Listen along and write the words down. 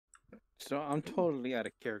So I'm totally out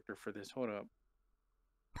of character for this. Hold up.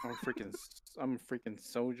 I'm a freaking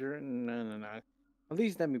soldier. No. At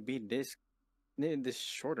least let me beat this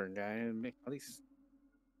shorter guy and make at least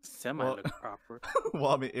semi Well, look proper.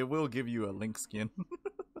 well, I mean, it will give you a Link skin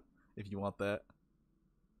if you want that.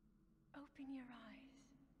 Open your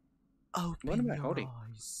eyes. Open What am I your holding?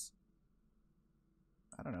 eyes.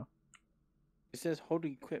 I don't know. It says hold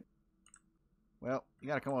to equip. Well, you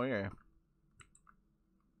gotta come over here.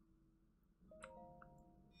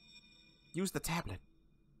 Use the tablet.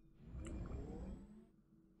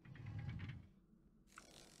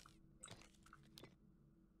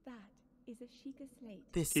 That is a Sheikah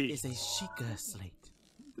slate. This Peace. is a Sheikah slate.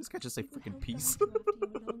 This guy just say It will freaking help peace. guide you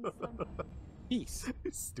after your long slumber. Peace.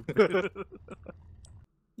 Stupid.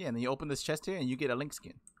 Yeah, and then you open this chest here and you get a Link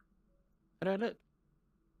skin. How do I look?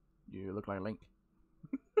 You look like Link.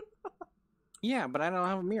 Yeah, but I don't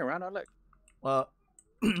have a mirror. How do I look? Well,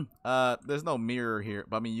 there's no mirror here,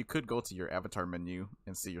 but I mean, you could go to your avatar menu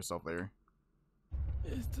and see yourself there.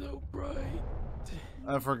 It's so bright.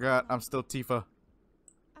 I forgot, I'm still Tifa.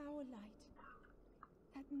 Our light.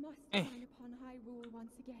 That must shine upon Hyrule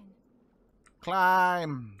once again.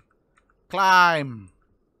 Climb! Climb!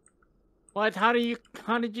 What? How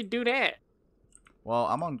did you do that? Well,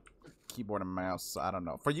 I'm on keyboard and mouse, so I don't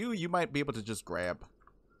know. For you, you might be able to just grab.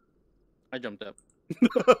 I jumped up.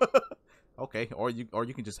 Okay, or you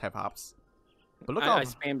can just have hops. But look I out!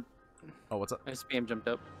 spammed. Oh, what's up? I spam jumped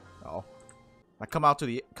up. Oh, like come out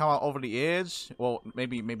over the edge. Well,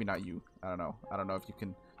 maybe not you. I don't know. I don't know if you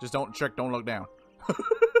can. Just don't look down.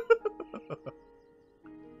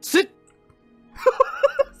 Sit.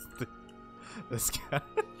 This guy.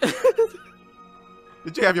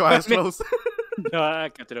 Did you have your eyes closed? No, I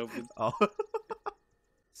kept it open. Oh.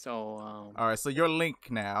 So All right, so you're Link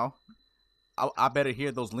now. I better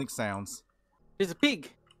hear those Link sounds. there's a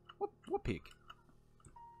pig. What pig?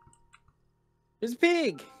 There's a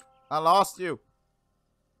pig. I lost you.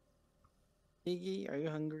 Piggy, are you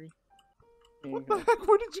hungry? Here What you the go. heck?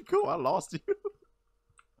 Where did you go? I lost you.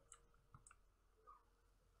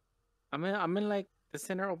 I'm in like the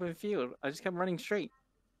center open field. I just kept running straight.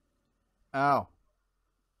 Ow.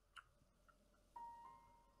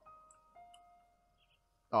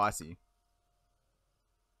 Oh, I see you.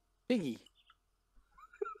 Piggy,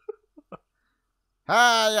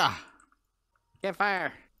 Hiya! get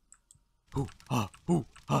fire. Hoo ha hoo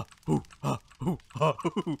ha hoo ha hoo ha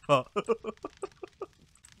hoo ha.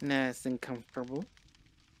 Nice and comfortable.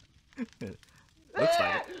 Looks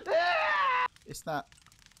like it. It's not.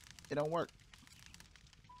 It don't work.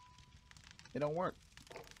 It don't work.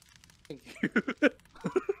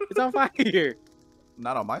 It's on fire.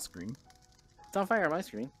 Not on my screen. It's on fire on my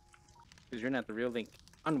screen. Because you're not the real Link.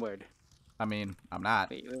 Onward. I mean, I'm not.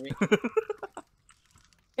 Wait.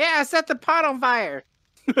 Yeah, I set the pot on fire.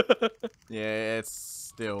 Yeah, it's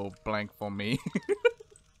still blank for me.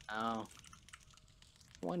 Oh.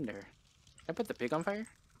 Wonder. Can I put the pig on fire?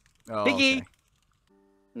 Oh, Piggy! okay.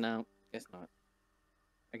 No, guess not.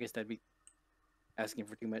 I guess that'd be asking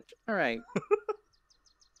for too much. Alright.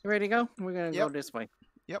 You ready to go? We're gonna go Yep. this way.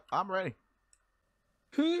 Yep, I'm ready.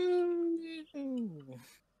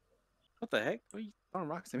 What the heck? What are you throwing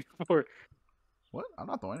rocks at me for? What? I'm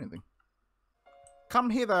not doing anything. Come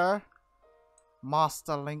hither,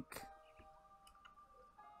 Master Link.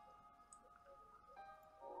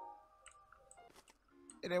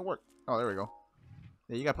 It didn't work. Oh, there we go.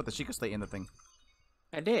 Yeah, you gotta put the Sheikah slate in the thing.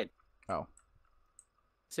 I did. Oh.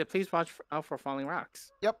 Said please watch out for falling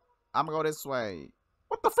rocks. Yep, I'm gonna go this way.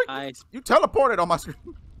 What the freak? I You teleported on my screen.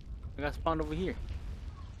 got spawned over here.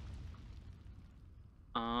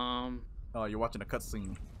 Oh, you're watching a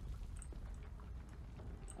cutscene.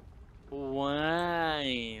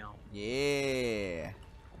 Wow. Yeah.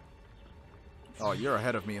 Oh, you're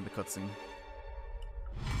ahead of me in the cutscene.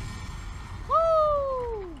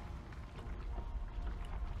 Woo!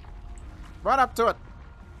 Run up to it.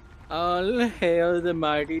 All hail the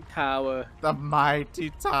mighty tower. The mighty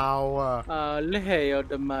tower. All hail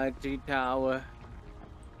the mighty tower.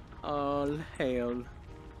 All hail.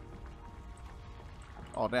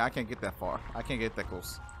 Oh, damn, I can't get that far. I can't get that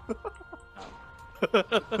close.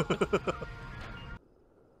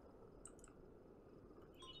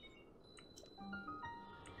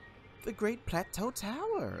 The Great Plateau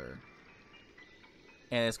Tower.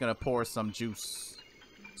 And it's gonna pour some juice.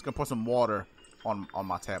 It's gonna pour some water on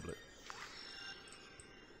my tablet.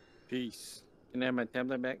 Peace. Can I have my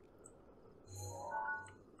tablet back?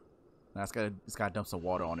 Now it's gotta dump some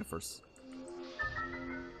water on it first.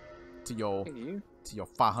 To your Thank you.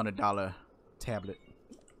 $500 tablet.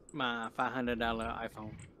 My $500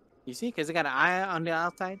 iPhone. You see? Because it got an eye on the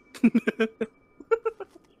outside.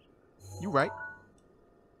 You right.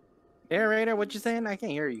 Narrator, what you saying? I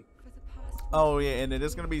can't hear you. For the past Oh yeah, and then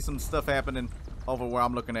there's gonna be some stuff happening over where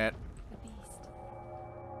I'm looking at. the beast.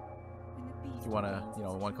 When the beast You wanna, reveals you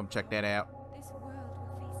know, its wanna come true check that form, out? this world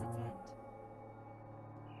will face its end.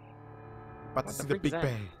 About to What the see the freak is big that?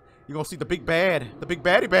 bad. You gonna see the big bad, the big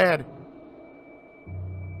baddie bad.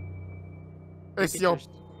 Take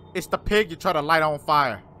It's the pig you try to light on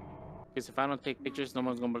fire. Because if I don't take pictures, no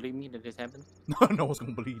one's gonna believe me that this happened. No one's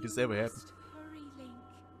gonna believe this ever You happened. must hurry, Link,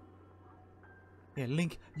 Yeah,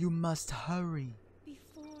 Link, you must hurry.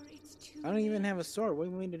 before it's too I don't even late. have a sword. What do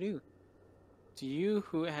you want me to do? To you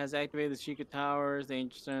who has activated the secret towers, the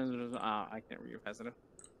ancient strands. I can't read fast enough.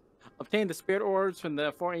 Obtain the spirit orbs from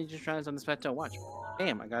the 4 ancient strands on this plateau. Watch.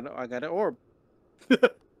 Damn, I got an orb. You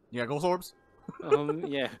got ghost orbs?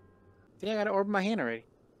 Yeah. See, I got an orb in my hand already.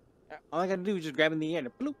 All I gotta do is just grab it in the air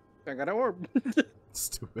and bloop. I got an orb.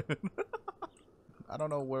 Stupid. I don't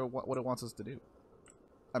know what it wants us to do.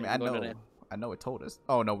 I mean, Yeah, go to that. I know it told us.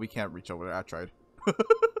 Oh no, we can't reach over there. I tried.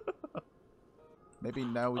 Maybe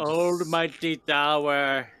now we Old just... mighty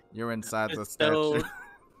tower. You're inside the Bestow, statue.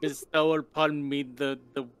 bestow upon me the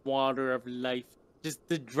water of life. Just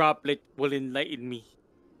the droplet will enlighten me.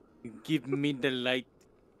 Give me the light.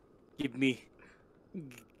 Give me.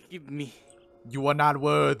 Give me. You are not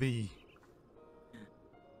worthy.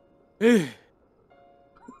 Ugh.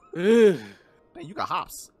 Man, you got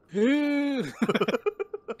hops.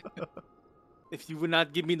 If you would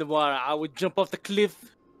not give me the water, I would jump off the cliff.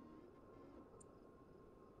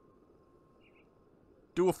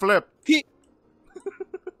 Do a flip.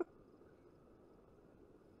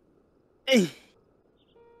 Hey.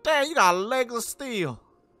 Damn, you got legs of steel.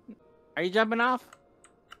 Are you jumping off?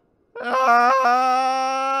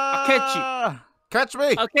 I'll catch you. Catch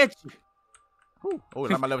me. I'll catch you. Ooh. Oh,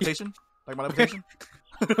 like my levitation? Like my levitation?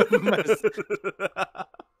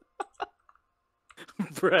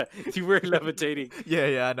 Bruh, you were levitating.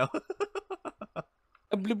 Yeah, I know.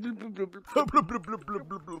 Bloop, bloop, bloop, bloop, bloop.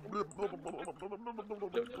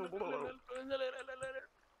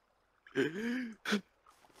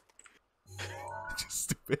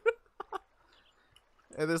 Stupid.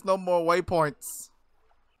 And there's no more waypoints. It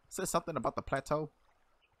says something about the plateau,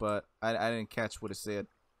 but I didn't catch what it said.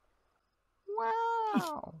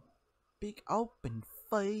 Wow. Big open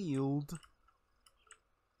field.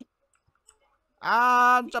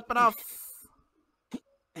 I'm jumping off.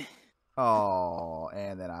 Oh,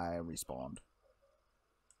 and then I respawned.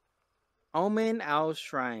 Omen Owl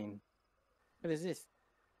Shrine. What is this?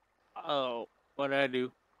 Oh, what did I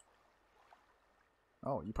do?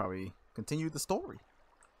 Oh, you probably continued the story.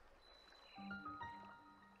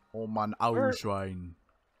 Oman Owl Where- Shrine.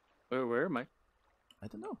 Where am I? I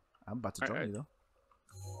don't know. I'm about to join Alright. you though.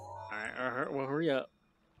 Alright, well, hurry up.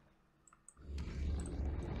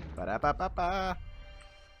 Ba-da-ba-ba-ba.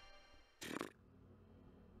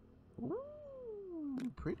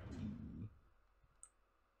 Ooh, pretty.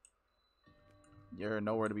 You're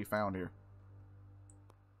nowhere to be found here.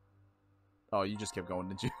 Oh, you just kept going,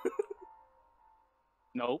 didn't you?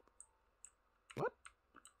 Nope. What?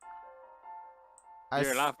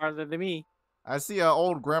 You're a lot farther than me. I see an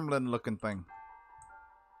old gremlin looking thing.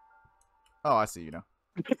 Oh, I see you now.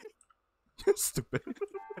 You're stupid.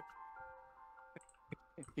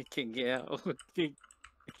 You can't get out.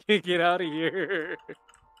 Can't get out of here.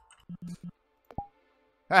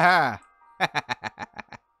 Haha.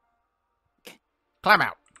 Climb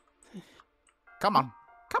out. Come on.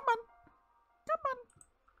 Come on. Come on.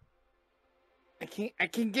 I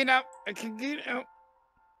can't get out. I can't get out.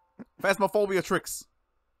 Phasmophobia tricks.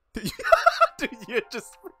 Dude, you're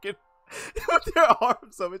just freaking with your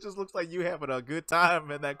arms up. It just looks like you having a good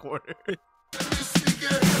time in that corner.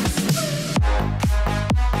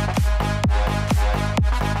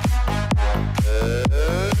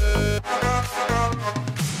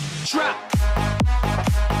 Trap.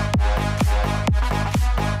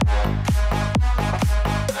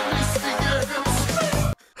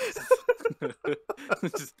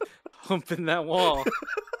 Just humping that wall. What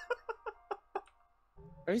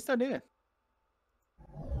are you still doing?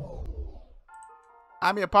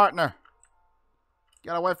 I'm your partner.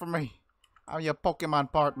 Get away from me. I'm your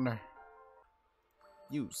Pokemon partner.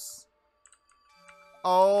 Use.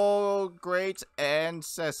 Oh, great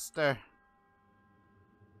ancestor.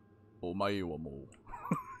 Omayuamo.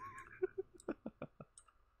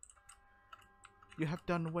 You have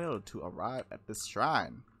done well to arrive at this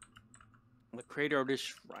shrine. The creator of this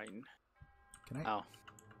shrine. Can I? Oh.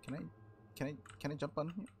 Can I jump on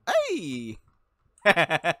here? Hey!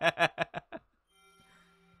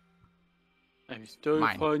 I'm still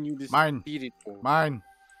Mine. calling you this Mine. beautiful. Mine.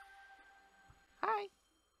 Hi.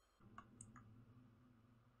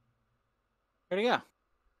 Where'd he go?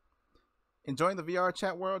 Enjoying the VR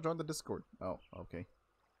chat world? Join the Discord. Oh, okay.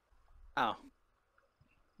 Oh.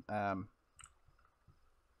 Oh,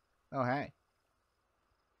 hey.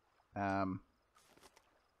 Now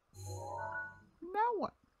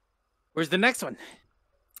what? Where's the next one?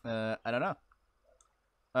 I don't know.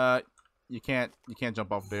 You can't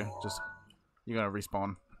jump off there. Just you're gonna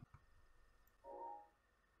respawn.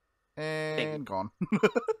 And gone.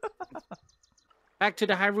 Back to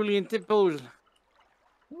the Hyrulean Temple.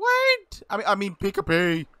 Wait! I mean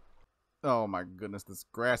Pikachu. Oh my goodness, this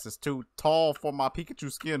grass is too tall for my Pikachu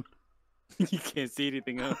skin. You can't see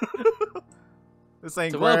anything, huh? This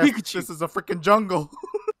ain't So, grass. well, Pikachu. This is a freaking jungle.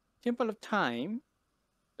 Temple of Time.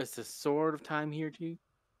 Is the Sword of Time here too?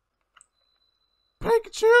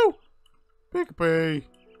 Pikachu! Pikachu!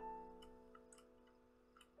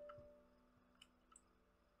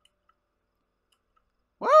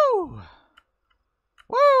 Woo!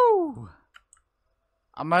 Woo!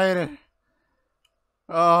 I made it.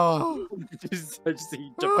 Oh. I just see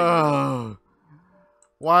you jumping. Oh.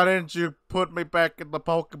 Why didn't you put me back in the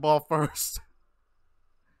Pokeball first?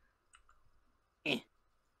 Eh.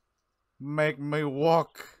 Make me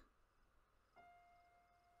walk.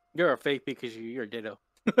 You're a fake Pikachu. You're a Ditto.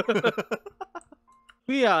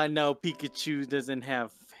 We all know Pikachu doesn't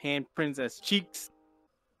have handprints as cheeks.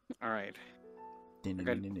 All right. What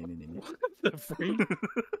the freak?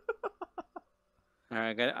 All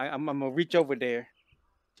right, I'm gonna reach over there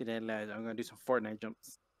to that ladder. I'm gonna do some Fortnite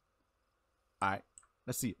jumps. All right,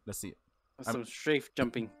 let's see it. Let's see it. Some strafe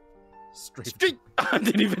jumping. Straight. I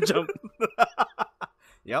didn't even jump.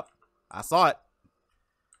 Yep, I saw it.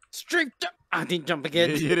 Strafe jump. I didn't jump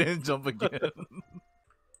again. You didn't jump again.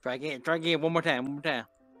 Try again. Try again. One more time.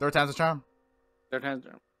 Third time's a charm. Third time.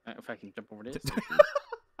 If I can jump over this.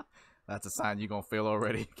 That's a sign you're gonna fail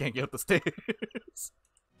already. Can't get up the stairs.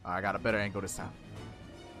 I got a better angle this time.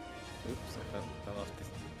 Oops, I fell off this.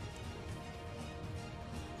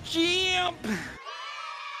 Jump!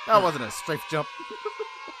 That wasn't a strafe jump.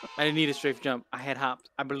 I didn't need a strafe jump. I had hops.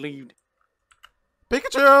 I believed.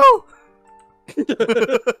 Pikachu!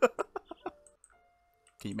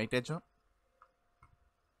 Can you make that jump?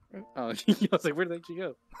 Oh, I was like, where did she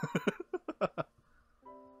go?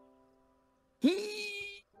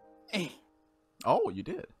 Oh, you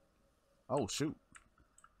did. Oh, shoot.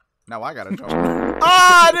 Now I gotta jump.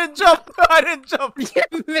 Ah, I didn't jump! I didn't jump! You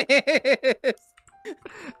missed!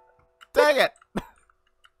 Dang it!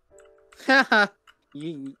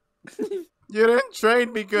 You You didn't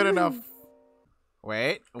train me good enough.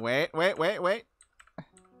 Wait. The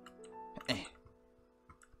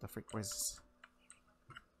freak, where's this?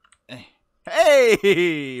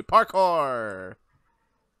 Hey! Parkour!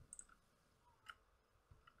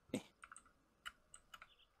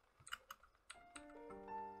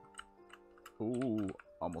 Ooh,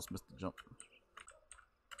 almost missed the jump.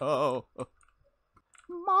 Oh.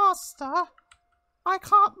 Master, I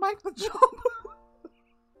can't make the jump.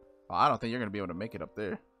 Oh, I don't think you're going to be able to make it up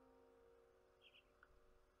there.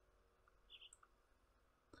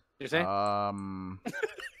 You're saying? Oh,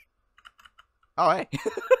 hey.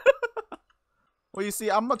 Well, you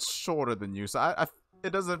see, I'm much shorter than you, so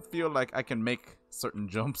it doesn't feel like I can make certain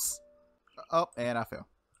jumps. Oh, and I fell.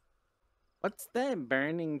 What's that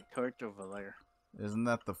burning torch over there? Isn't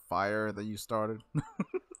that the fire that you started?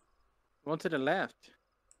 One to the left.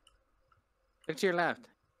 Look to your left.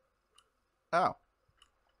 Oh.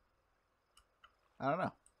 I don't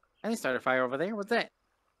know. I didn't start a fire over there. What's that?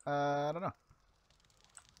 I don't know.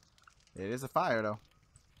 It is a fire, though.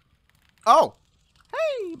 Oh!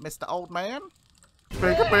 Hey, Mr. Old Man.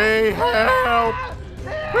 Pikachu, help!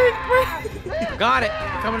 Got it.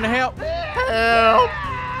 I'm coming to help. Help!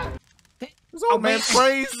 This old man's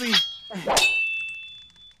crazy.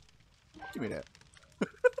 Give me that.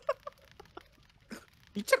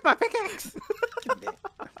 You took my pickaxe. Give me that.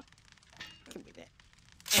 Give me that.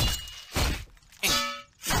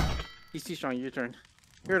 He's too strong. Your turn.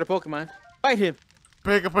 You're the Pokemon. Fight him.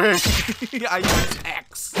 Pikachu. I use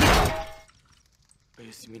X.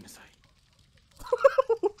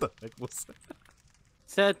 What the heck was that?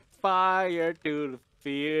 Set fire to the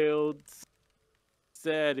fields.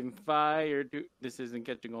 Setting fire to... This isn't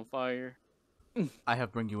catching on fire. I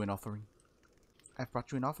have bring you an offering. I have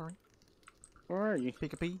brought you an offering. Where are you?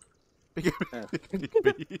 Pikachu. Oh.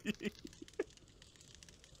 Pikachu.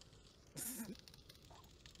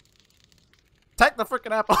 Take the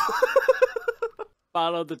freaking apple.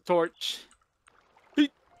 Follow the torch. Whee!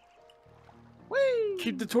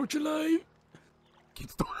 Keep the torch alive.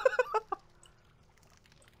 Keep the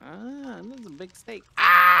Ah, that's a big steak.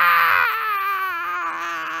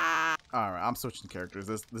 Alright, I'm switching characters.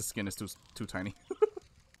 This skin is too tiny.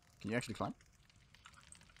 Can you actually climb?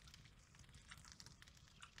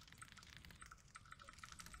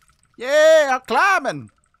 Yeah, I'm climbing!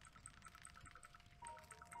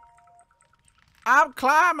 I'm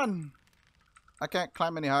climbing! I can't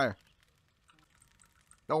climb any higher.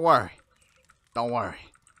 Don't worry. Don't worry.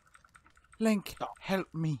 Link, help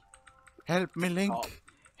me. Help me, Link. Oh.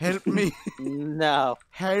 Help me. No.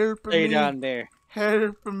 Help Stay me. down there.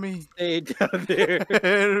 Help me. Stay down there.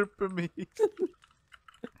 Help me.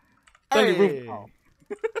 Hey. Hey. Oh.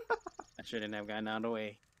 I shouldn't have gotten out of the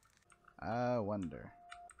way. I wonder.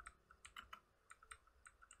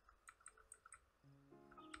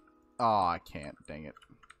 Oh, I can't. Dang it.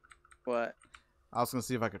 What? I was gonna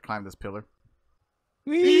see if I could climb this pillar.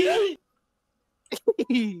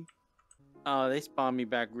 Oh, they spawned me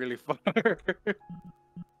back really far.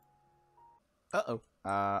 Uh-oh.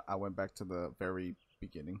 I went back to the very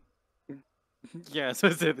beginning. Yeah, so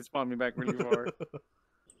I said they spawned me back really far.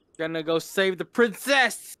 Gonna go save the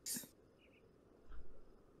princess.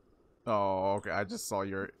 Oh, okay. I just saw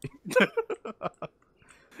your...